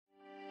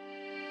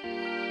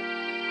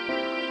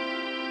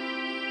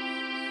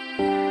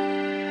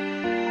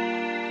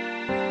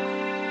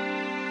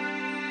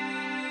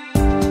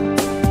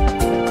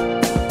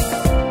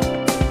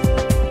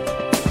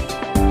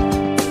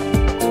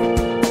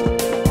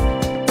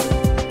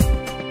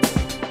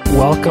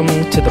Welcome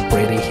to the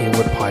Brady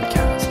Haywood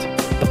Podcast,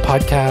 the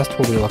podcast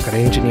where we look at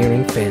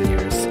engineering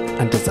failures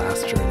and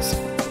disasters.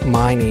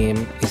 My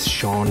name is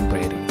Sean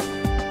Brady.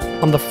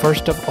 On the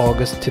 1st of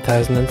August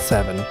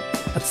 2007,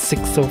 at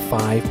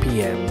 6:05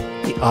 p.m,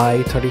 the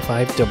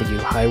I-35W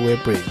Highway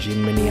Bridge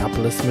in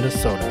Minneapolis,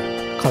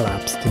 Minnesota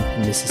collapsed into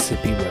the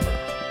Mississippi River.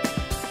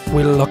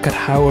 We'll look at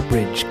how a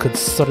bridge could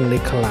suddenly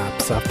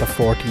collapse after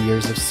 40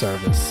 years of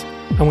service,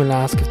 and we'll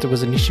ask if there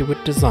was an issue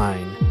with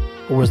design,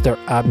 or was there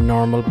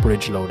abnormal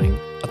bridge loading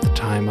at the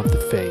time of the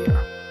failure?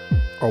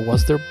 Or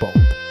was there both?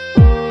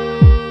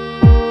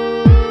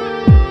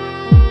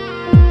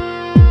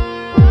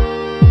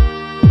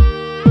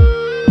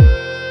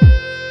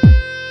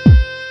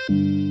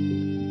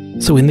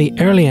 So in the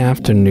early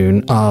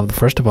afternoon of the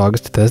 1st of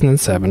August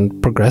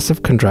 2007,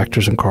 Progressive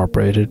Contractors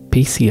Incorporated,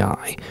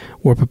 PCI,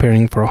 were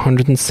preparing for a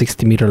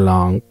 160 metre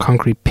long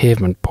concrete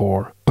pavement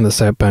pour on the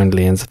southbound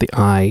lanes of the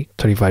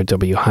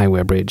I-35W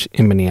Highway Bridge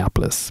in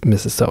Minneapolis,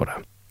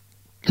 Minnesota.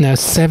 Now,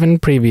 7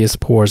 previous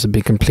pours had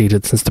been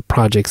completed since the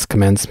project's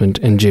commencement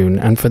in June,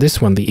 and for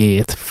this one, the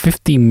 8th,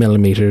 50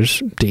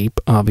 millimetres deep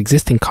of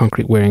existing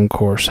concrete wearing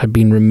course had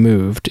been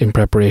removed in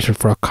preparation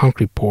for a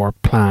concrete pour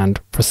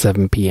planned for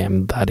 7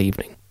 p.m. that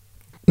evening.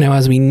 Now,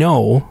 as we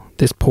know,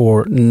 this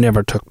pour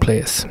never took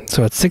place.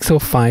 So at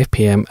 6:05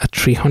 p.m, a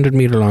 300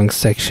 metre long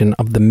section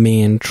of the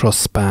main truss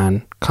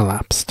span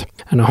collapsed,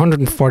 and a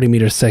 140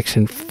 metre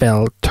section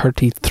fell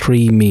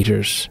 33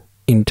 metres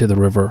into the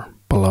river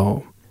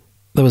below.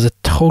 There was a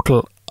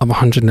total of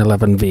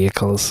 111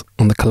 vehicles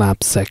on the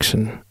collapsed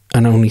section,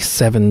 and only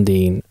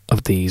 17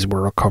 of these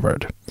were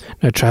recovered.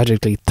 Now,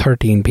 tragically,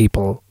 13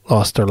 people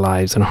lost their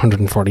lives and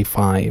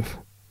 145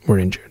 were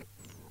injured.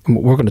 And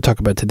what we're going to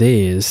talk about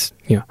today is,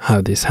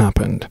 how this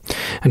happened.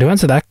 And to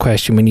answer that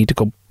question, we need to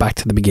go back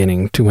to the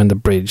beginning, to when the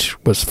bridge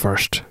was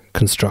first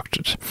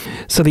constructed.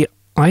 So the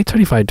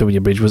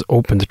I-35W bridge was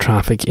open to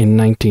traffic in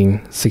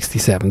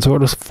 1967, so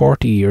it was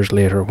 40 years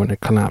later when it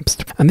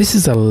collapsed. And this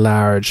is a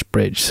large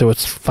bridge, so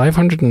it's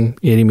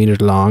 580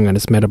 metres long and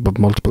it's made up of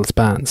multiple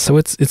spans. So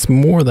it's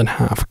more than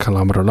half a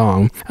kilometre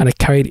long, and it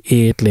carried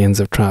 8 lanes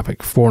of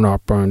traffic, 4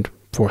 northbound,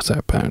 4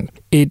 southbound.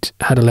 It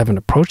had 11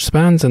 approach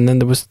spans, and then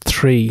there was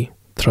 3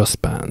 thrust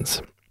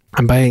spans.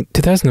 And by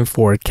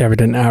 2004, it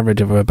carried an average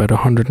of about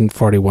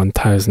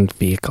 141,000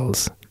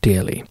 vehicles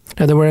daily.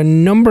 Now, there were a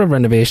number of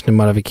renovation and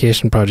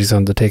modification projects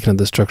undertaken on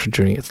the structure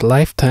during its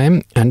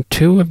lifetime, and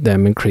 2 of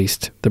them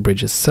increased the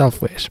bridge's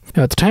self-weight.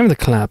 Now, at the time of the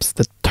collapse,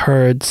 the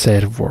 3rd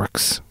set of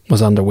works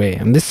was underway,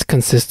 and this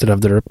consisted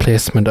of the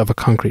replacement of a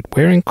concrete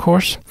wearing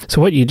course. So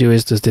what you do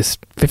is there's this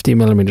 50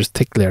 millimeters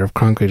thick layer of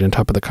concrete on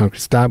top of the concrete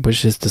slab,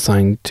 which is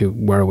designed to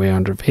wear away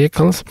under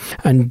vehicles.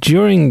 And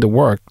during the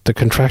work, the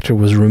contractor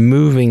was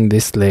removing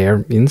this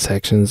layer in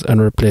sections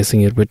and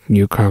replacing it with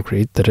new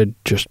concrete that had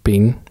just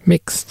been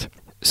mixed.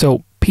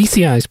 So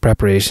PCI's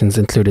preparations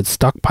included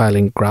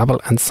stockpiling gravel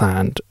and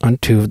sand on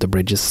 2 of the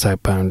bridge's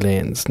southbound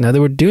lanes. Now, they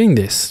were doing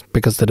this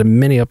because the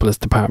Minneapolis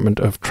Department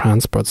of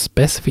Transport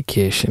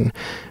specification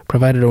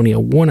provided only a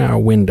 1-hour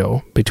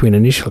window between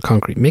initial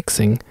concrete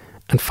mixing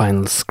and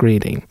final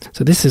screeding.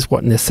 So this is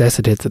what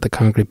necessitates that the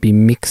concrete be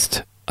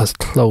mixed as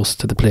close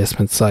to the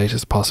placement site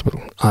as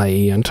possible,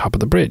 i.e. on top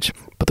of the bridge.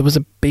 But there was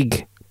a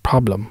big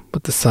problem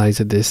with the size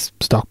of this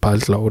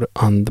stockpiled load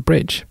on the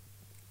bridge.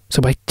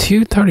 So by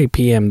 2:30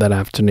 p.m. that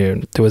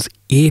afternoon, there was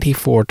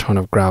 84 tonne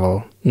of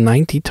gravel,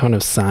 90 tonne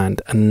of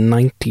sand and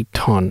 90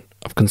 tonne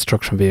of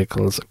construction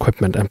vehicles,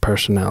 equipment and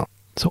personnel.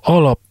 So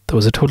all up, there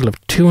was a total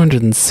of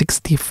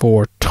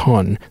 264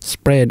 tonne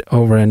spread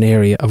over an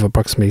area of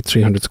approximately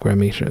 300 square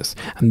metres.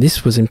 And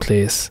this was in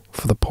place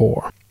for the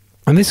pour.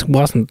 And this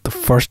wasn't the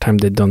first time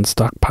they'd done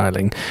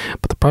stockpiling,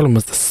 but the problem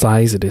was the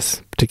size of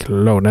this particular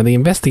load. Now, the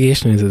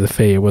investigation into the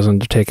failure was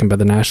undertaken by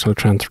the National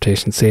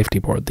Transportation Safety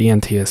Board, the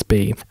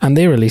NTSB, and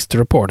they released a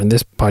report, and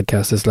this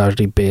podcast is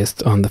largely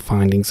based on the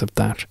findings of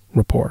that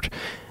report.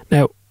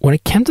 Now, when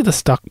it came to the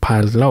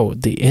stockpiled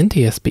load, the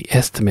NTSB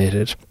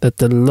estimated that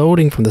the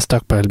loading from the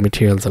stockpiled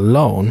materials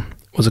alone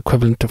was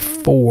equivalent to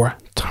 4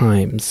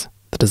 times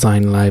the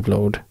design live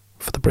load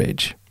for the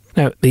bridge.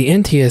 Now, the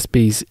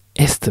NTSB's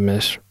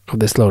estimate of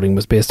this loading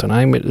was based on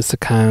eyewitness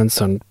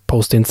accounts, on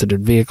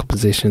post-incident vehicle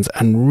positions,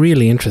 and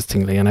really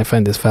interestingly, and I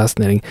find this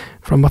fascinating,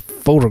 from a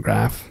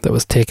photograph that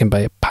was taken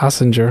by a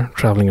passenger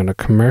travelling on a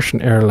commercial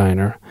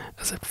airliner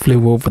as it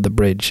flew over the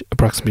bridge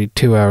approximately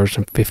 2 hours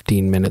and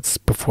 15 minutes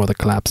before the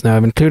collapse. Now,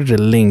 I've included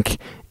a link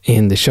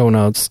in the show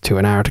notes to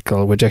an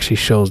article which actually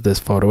shows this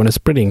photo, and it's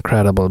pretty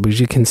incredible because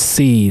you can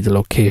see the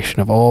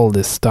location of all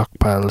this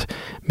stockpiled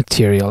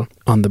material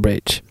on the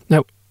bridge.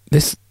 Now,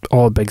 this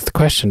all begs the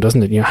question,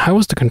 doesn't it? How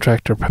was the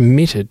contractor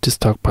permitted to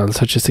stockpile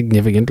such a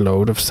significant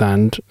load of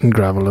sand and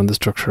gravel on the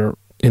structure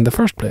in the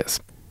first place?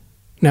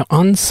 Now,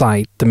 on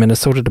site, the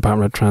Minnesota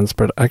Department of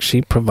Transport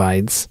actually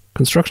provides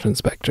construction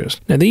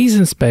inspectors. Now, these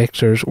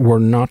inspectors were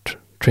not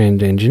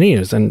trained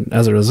engineers, and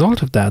as a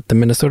result of that, the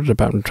Minnesota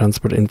Department of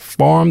Transport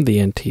informed the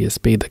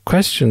NTSB that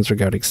questions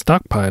regarding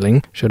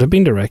stockpiling should have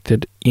been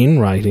directed in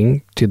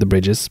writing to the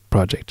bridge's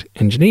project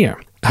engineer.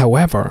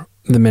 However,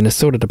 the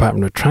Minnesota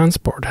Department of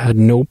Transport had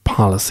no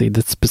policy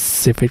that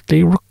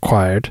specifically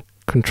required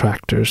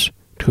contractors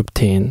to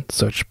obtain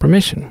such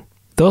permission.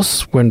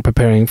 Thus, when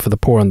preparing for the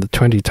pour on the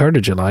 23rd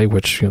of July,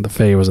 which the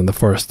fair was on the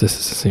 1st, this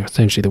is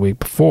essentially the week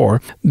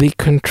before, the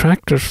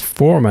contractor's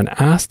foreman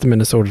asked the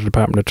Minnesota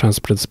Department of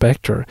Transport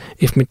inspector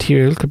if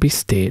material could be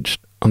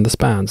staged on the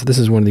span. So this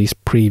is one of these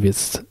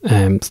previous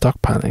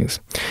stockpilings.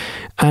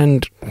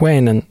 And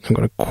when, and I'm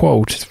going to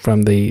quote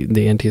from the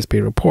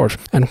NTSB report,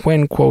 and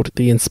when, quote,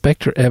 the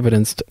inspector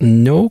evidenced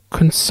no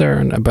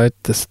concern about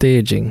the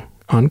staging,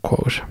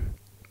 unquote,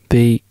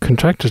 the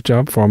contractor's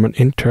job foreman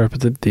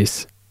interpreted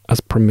this as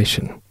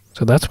permission.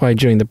 So that's why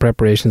during the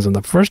preparations on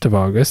the 1st of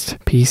August,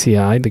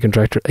 PCI, the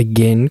contractor,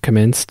 again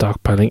commenced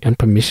stockpiling and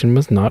permission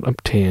was not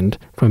obtained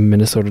from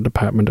Minnesota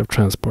Department of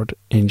Transport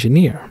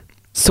engineer.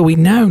 So we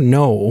now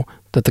know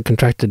that the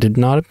contractor did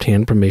not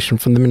obtain permission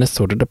from the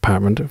Minnesota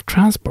Department of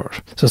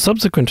Transport. So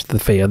subsequent to the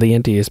fail, the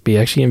NTSB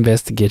actually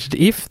investigated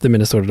if the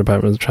Minnesota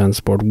Department of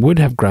Transport would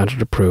have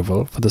granted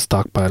approval for the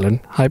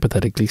stockpiling,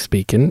 hypothetically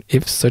speaking,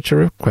 if such a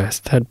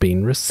request had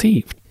been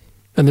received.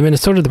 And the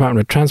Minnesota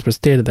Department of Transport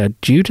stated that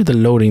due to the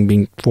loading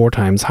being 4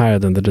 times higher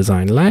than the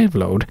design live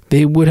load,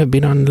 they would have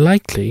been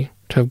unlikely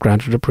to have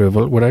granted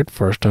approval without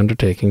first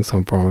undertaking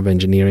some form of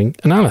engineering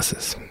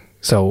analysis.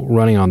 So,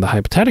 running on the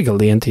hypothetical,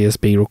 the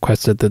NTSB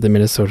requested that the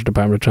Minnesota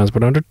Department of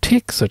Transport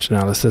undertake such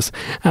analysis,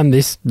 and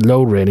this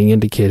load rating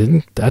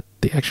indicated that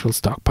the actual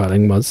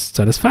stockpiling was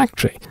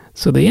satisfactory.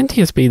 So the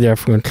NTSB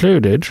therefore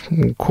concluded,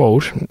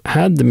 quote,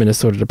 had the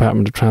Minnesota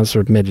Department of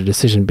Transport made a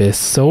decision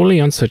based solely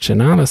on such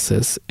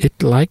analysis,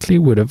 it likely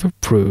would have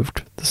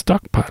approved the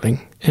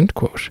stockpiling, end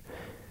quote.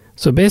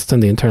 So based on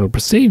the internal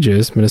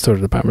procedures,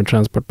 Minnesota Department of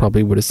Transport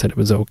probably would have said it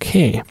was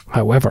okay.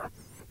 However,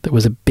 there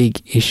was a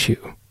big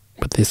issue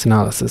with this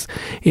analysis.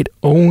 It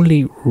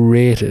only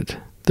rated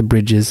the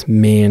bridge's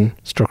main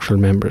structural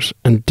members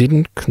and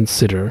didn't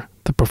consider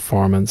the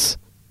performance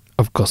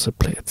of gusset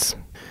plates.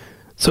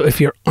 So if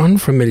you're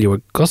unfamiliar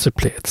with gusset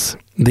plates,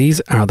 these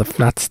are the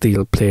flat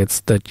steel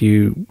plates that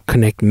you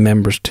connect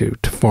members to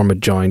form a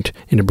joint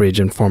in a bridge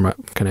and form a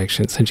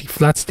connection. Essentially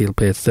flat steel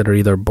plates that are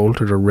either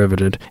bolted or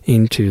riveted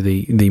into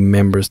the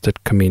members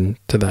that come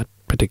into that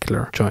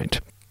particular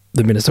joint.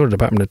 The Minnesota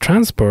Department of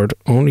Transport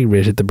only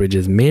rated the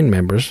bridge's main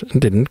members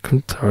and didn't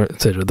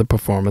consider the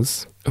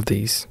performance of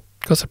these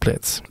gusset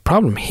plates. The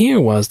problem here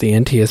was the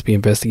NTSB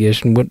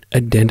investigation would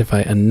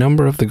identify a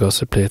number of the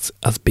gusset plates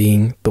as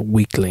being the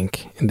weak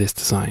link in this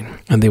design.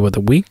 And they were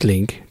the weak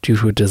link due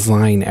to a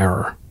design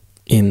error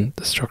in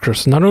the structure.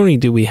 So not only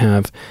do we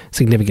have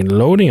significant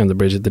loading on the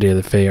bridge at the day of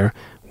the fair,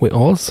 we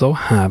also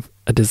have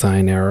a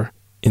design error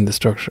in the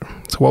structure.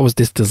 So what was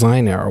this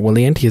design error? Well,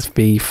 the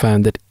NTSB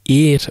found that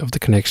 8 of the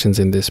connections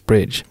in this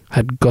bridge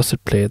had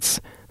gusset plates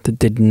that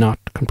did not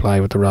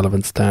comply with the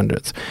relevant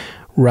standards.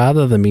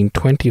 Rather than being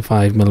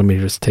 25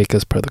 millimeters thick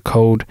as per the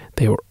code,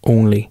 they were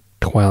only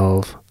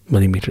 12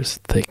 millimeters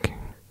thick.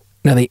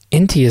 Now, the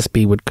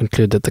NTSB would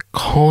conclude that the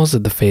cause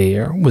of the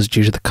failure was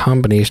due to the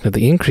combination of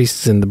the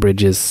increases in the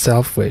bridge's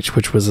self-weight,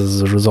 which was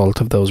as a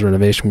result of those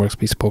renovation works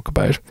we spoke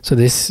about. So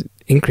this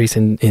increase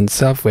in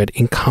self-weight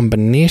in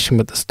combination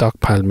with the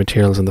stockpiled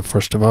materials on the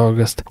 1st of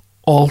August,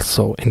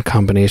 also in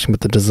combination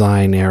with the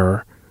design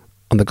error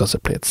on the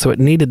gusset plates. So it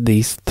needed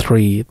these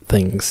 3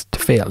 things to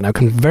fail. Now,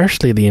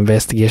 conversely, the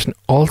investigation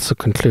also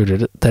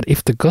concluded that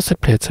if the gusset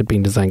plates had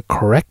been designed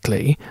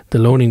correctly, the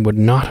loading would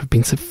not have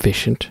been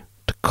sufficient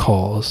to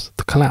cause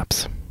the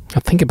collapse.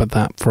 Now, think about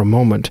that for a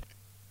moment.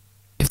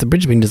 If the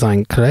bridge had been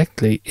designed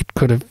correctly, it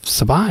could have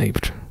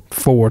survived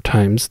 4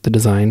 times the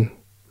design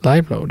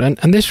live load.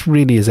 And this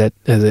really is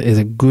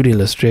a good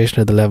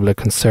illustration of the level of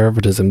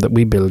conservatism that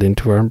we build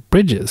into our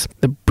bridges.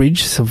 The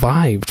bridge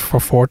survived for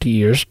 40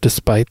 years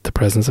despite the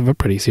presence of a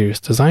pretty serious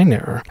design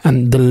error.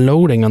 And the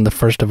loading on the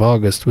 1st of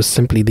August was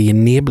simply the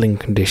enabling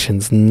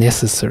conditions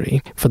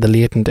necessary for the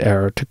latent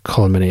error to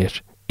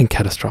culminate in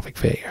catastrophic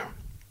failure.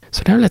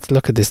 So now let's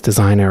look at this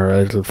design error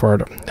a little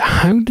further.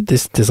 How did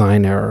this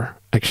design error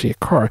actually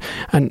occur?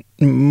 And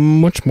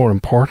much more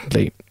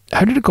importantly,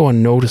 how did it go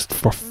unnoticed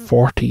for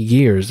 40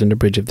 years in a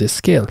bridge of this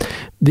scale?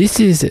 This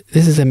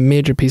is a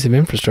major piece of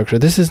infrastructure.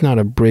 This is not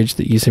a bridge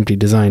that you simply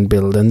design,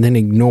 build, and then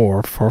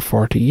ignore for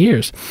 40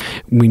 years.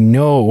 We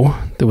know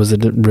there was a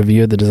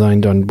review of the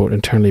design done both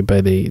internally by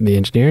the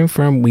engineering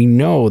firm. We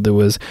know there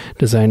was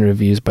design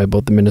reviews by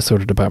both the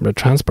Minnesota Department of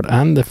Transport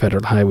and the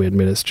Federal Highway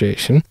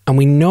Administration. And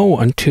we know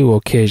on 2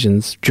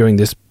 occasions during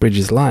this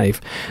bridge's life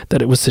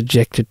that it was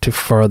subjected to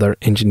further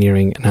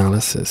engineering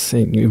analysis.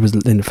 It was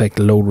in effect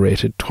load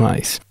rated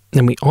twice.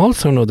 And we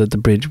also know that the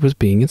bridge was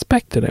being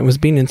inspected. It was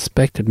being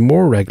inspected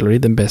more regularly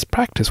than best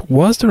practice.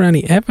 Was there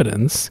any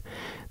evidence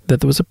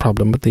that there was a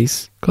problem with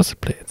these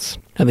gusset plates?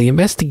 Now, the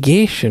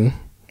investigation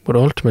would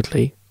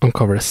ultimately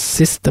uncover a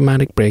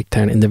systematic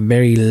breakdown in the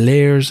very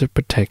layers of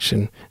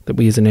protection that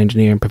we as an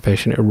engineering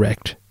profession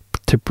erect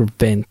to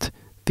prevent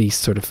these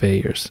sort of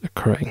failures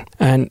occurring.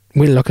 And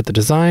we'll look at the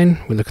design,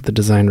 we'll look at the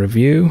design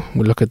review,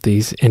 we'll look at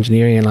these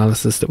engineering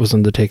analysis that was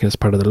undertaken as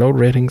part of the load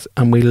ratings,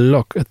 and we'll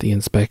look at the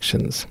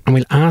inspections. And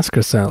we'll ask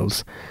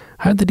ourselves,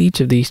 How did each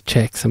of these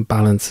checks and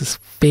balances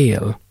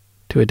fail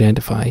to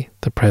identify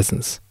the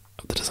presence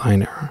of the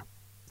design error?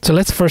 So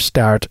let's first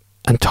start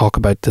and talk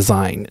about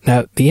design.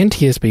 Now, the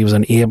NTSB was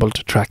unable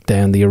to track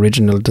down the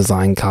original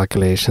design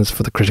calculations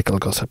for the critical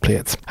gusset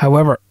plates.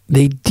 However,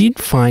 they did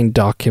find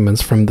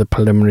documents from the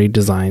preliminary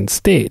design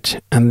stage,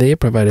 and they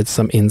provided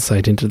some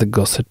insight into the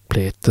gusset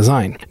plate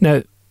design.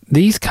 Now,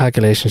 these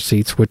calculation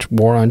sheets, which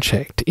were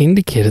unchecked,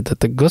 indicated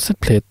that the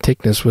gusset plate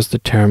thickness was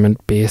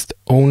determined based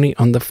only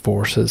on the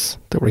forces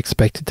that were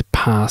expected to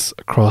pass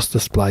across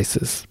the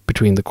splices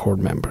between the chord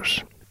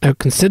members. Now,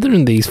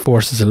 considering these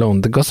forces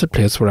alone, the gusset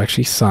plates were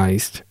actually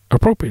sized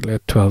appropriately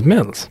at 12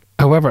 mils.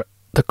 However,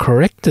 the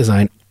correct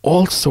design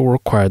also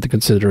required the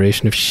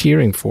consideration of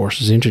shearing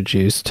forces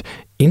introduced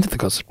into the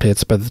gusset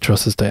plates by the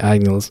truss's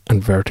diagonals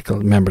and vertical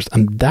members,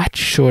 and that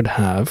should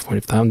have,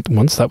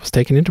 once that was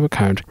taken into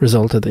account,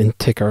 resulted in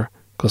thicker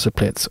gusset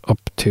plates up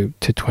to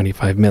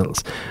 25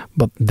 mils.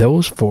 But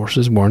those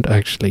forces weren't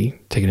actually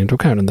taken into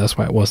account, and that's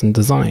why it wasn't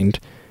designed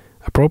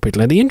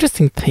appropriately. Now, the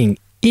interesting thing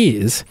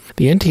is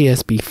the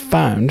NTSB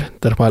found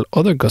that while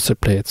other gusset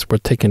plates were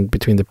thickened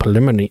between the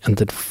preliminary and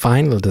the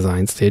final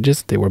design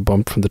stages, they were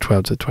bumped from the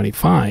 12 to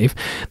 25,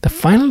 the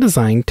final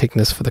design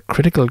thickness for the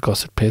critical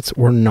gusset plates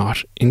were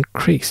not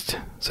increased.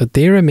 So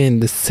they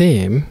remained the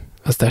same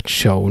as that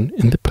shown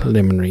in the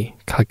preliminary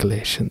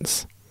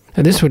calculations.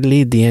 And this would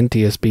lead the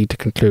NTSB to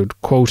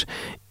conclude, quote,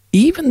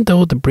 even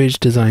though the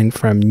bridge design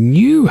firm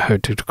knew how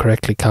to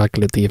correctly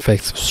calculate the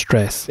effects of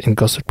stress in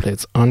gusset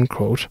plates,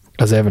 unquote,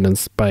 as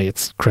evidenced by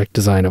its correct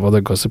design of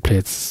other gusset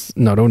plates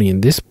not only in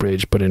this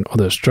bridge but in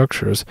other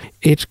structures,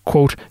 it,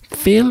 quote,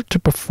 failed to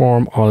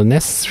perform all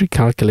necessary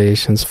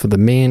calculations for the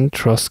main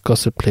truss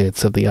gusset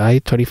plates of the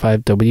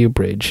I-35W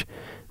bridge,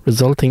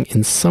 resulting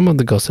in some of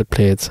the gusset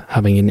plates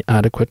having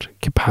inadequate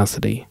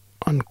capacity,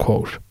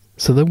 unquote.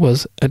 So there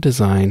was a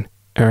design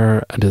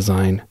error, a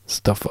design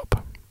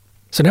stuff-up.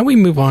 So now we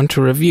move on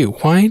to review.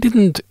 Why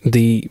didn't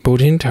the both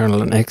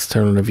internal and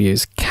external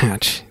reviews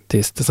catch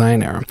this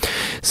design error?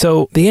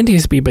 So the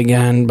NTSB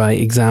began by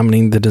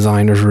examining the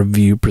designer's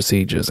review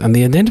procedures, and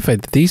they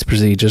identified that these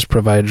procedures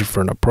provided for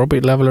an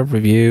appropriate level of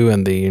review,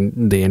 and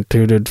they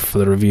included for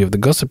the review of the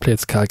gusset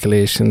plates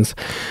calculations.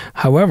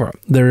 However,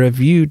 the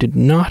review did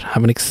not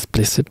have an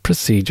explicit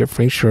procedure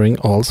for ensuring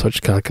all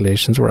such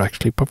calculations were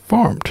actually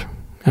performed.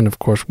 And of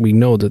course, we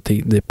know that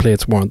the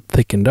plates weren't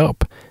thickened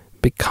up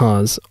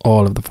because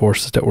all of the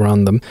forces that were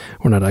on them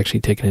were not actually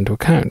taken into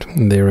account,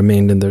 and they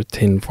remained in their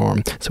thin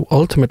form. So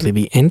ultimately,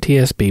 the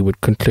NTSB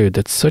would conclude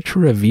that such a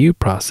review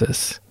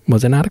process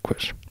was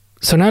inadequate.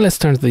 So now let's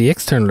turn to the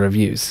external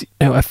reviews.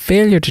 Now, a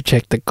failure to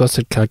check that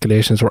gusset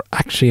calculations were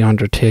actually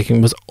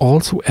undertaken was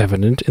also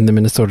evident in the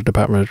Minnesota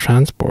Department of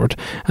Transport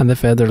and the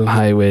Federal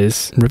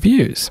Highways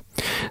reviews.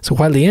 So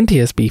while the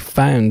NTSB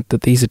found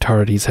that these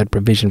authorities had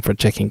provision for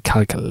checking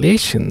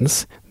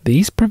calculations,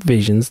 these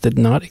provisions did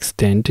not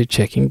extend to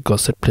checking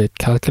gusset plate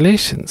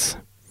calculations.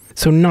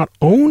 So not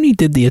only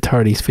did the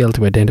authorities fail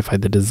to identify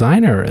the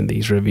design error in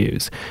these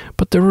reviews,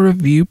 but the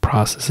review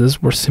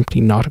processes were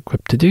simply not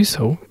equipped to do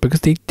so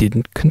because they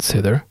didn't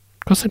consider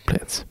gusset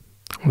plates.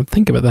 Well,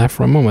 think about that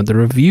for a moment. The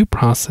review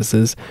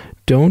processes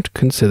don't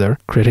consider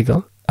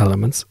critical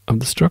elements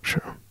of the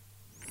structure.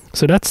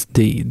 So that's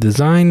the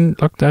design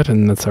looked at,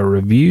 and that's our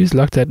reviews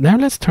looked at. Now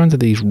let's turn to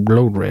these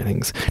load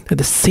ratings. Now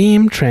the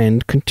same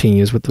trend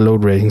continues with the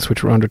load ratings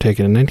which were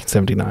undertaken in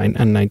 1979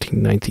 and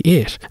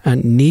 1998,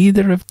 and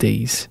neither of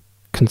these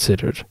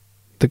considered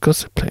the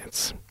gusset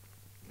plates.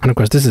 And of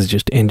course, this is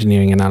just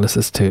engineering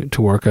analysis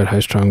to work out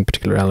how strong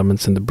particular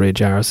elements in the bridge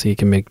are, so you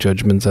can make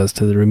judgments as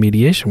to the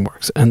remediation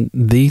works. And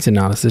these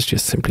analyses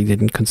just simply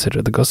didn't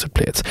consider the gusset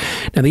plates.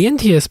 Now, the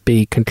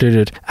NTSB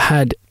concluded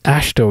had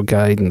AASHTO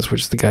guidance,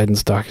 which is the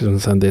guidance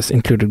documents on this,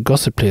 included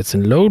gusset plates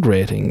and load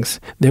ratings,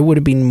 there would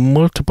have been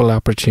multiple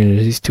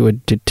opportunities to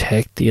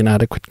detect the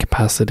inadequate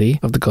capacity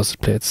of the gusset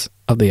plates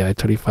of the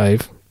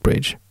I-35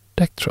 bridge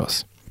deck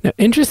truss. Now,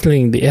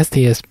 interestingly, the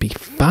STSB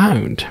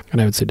found,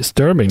 and I would say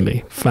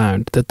disturbingly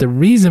found, that the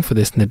reason for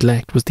this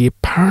neglect was the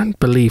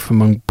apparent belief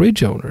among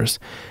bridge owners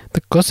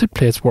that gusset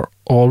plates were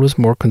always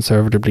more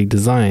conservatively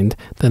designed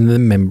than the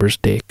members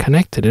they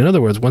connected. In other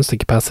words, once the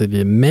capacity of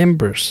the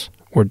members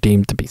were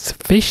deemed to be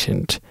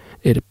sufficient,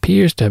 it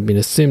appears to have been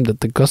assumed that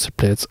the gusset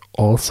plates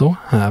also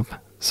have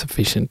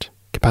sufficient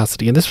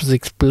capacity. And this would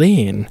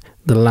explain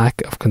the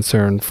lack of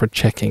concern for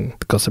checking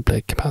the gusset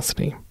plate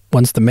capacity.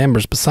 Once the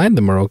members beside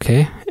them were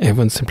okay,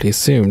 everyone simply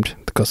assumed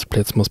the gusset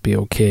plates must be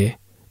okay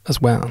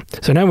as well.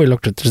 So now we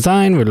looked at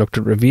design, we looked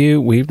at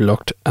review, we've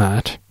looked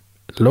at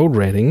load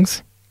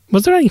ratings.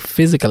 Was there any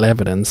physical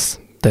evidence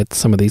that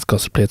some of these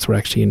gusset plates were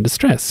actually in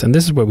distress? And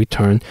this is where we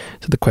turn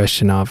to the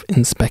question of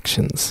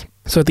inspections.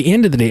 So at the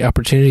end of the day,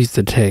 opportunities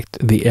to detect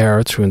the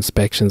error through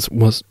inspections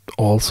was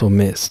also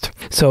missed.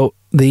 So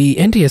the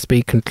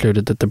NTSB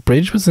concluded that the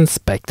bridge was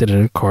inspected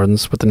in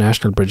accordance with the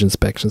National Bridge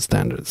Inspection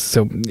Standards.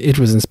 So it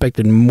was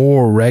inspected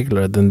more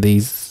regular than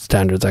these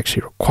standards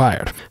actually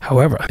required.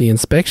 However, the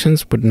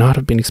inspections would not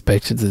have been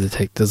expected to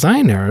detect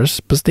design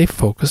errors because they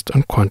focused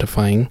on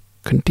quantifying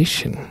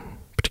condition,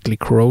 particularly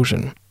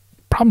corrosion.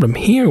 problem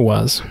here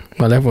was,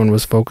 while everyone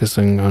was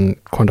focusing on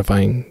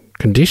quantifying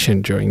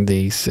condition during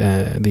these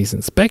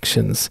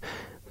inspections,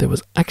 there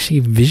was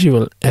actually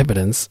visual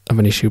evidence of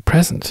an issue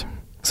present.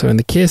 So in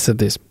the case of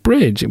this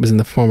bridge, it was in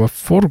the form of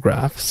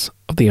photographs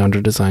of the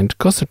under-designed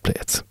gusset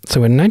plates.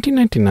 So in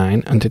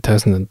 1999 and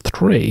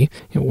 2003,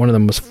 one of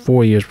them was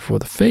 4 years before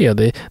the fail,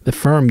 the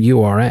firm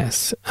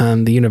URS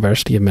and the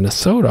University of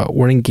Minnesota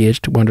were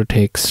engaged to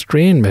undertake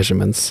strain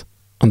measurements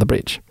on the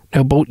bridge.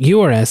 Now, both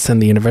URS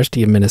and the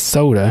University of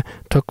Minnesota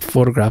took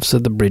photographs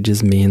of the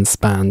bridge's main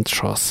span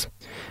truss.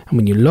 And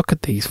when you look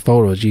at these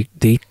photos,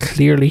 they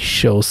clearly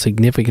show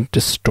significant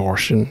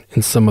distortion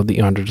in some of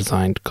the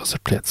under-designed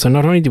gusset plates. So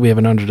not only do we have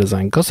an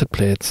under-designed gusset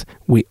plates,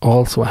 we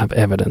also have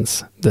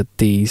evidence that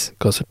these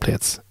gusset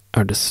plates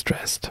are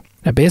distressed.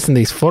 Now, based on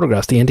these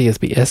photographs, the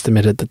NTSB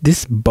estimated that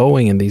this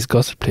bowing in these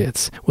gusset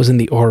plates was in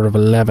the order of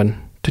 11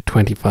 to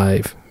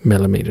 25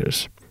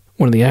 millimeters.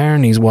 One of the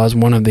ironies was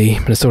one of the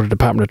Minnesota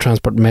Department of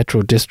Transport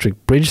Metro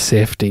District Bridge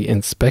Safety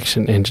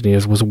Inspection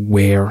engineers was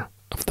aware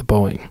of the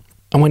bowing.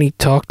 And when he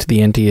talked to the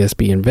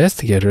NTSB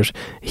investigators,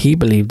 he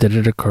believed that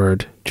it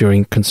occurred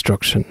during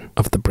construction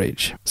of the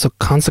bridge. So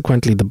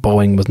consequently, the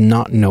bowing was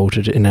not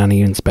noted in any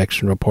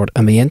inspection report,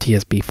 and the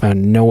NTSB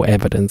found no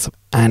evidence of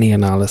any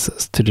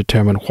analysis to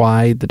determine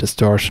why the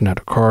distortion had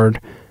occurred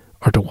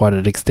or to what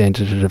extent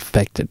it had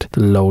affected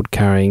the load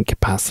carrying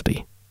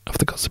capacity of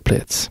the gusset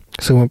plates.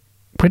 So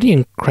pretty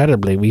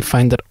incredibly, we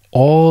find that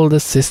all the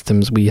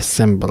systems we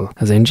assemble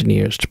as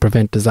engineers to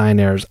prevent design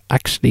errors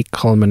actually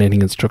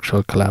culminating in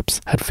structural collapse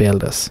had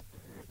failed us.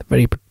 The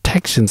very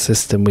protection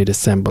system we'd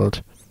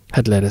assembled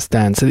had let us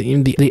down. So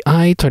the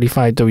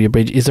I-35W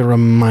bridge is a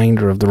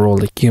reminder of the role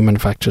that human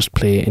factors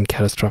play in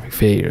catastrophic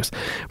failures.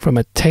 From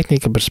a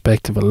technical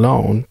perspective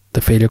alone,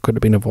 the failure could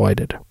have been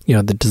avoided.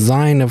 The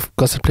design of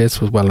gusset plates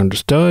was well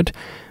understood,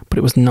 but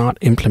it was not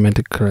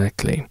implemented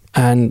correctly.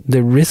 And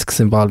the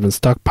risks involved in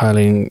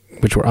stockpiling,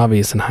 which were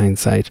obvious in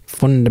hindsight,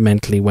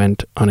 fundamentally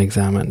went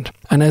unexamined.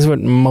 And as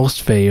with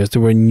most failures,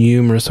 there were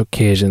numerous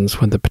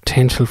occasions when the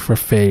potential for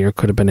failure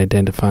could have been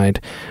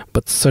identified,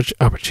 but such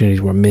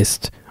opportunities were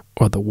missed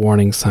or the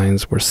warning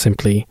signs were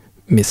simply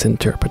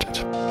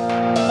misinterpreted.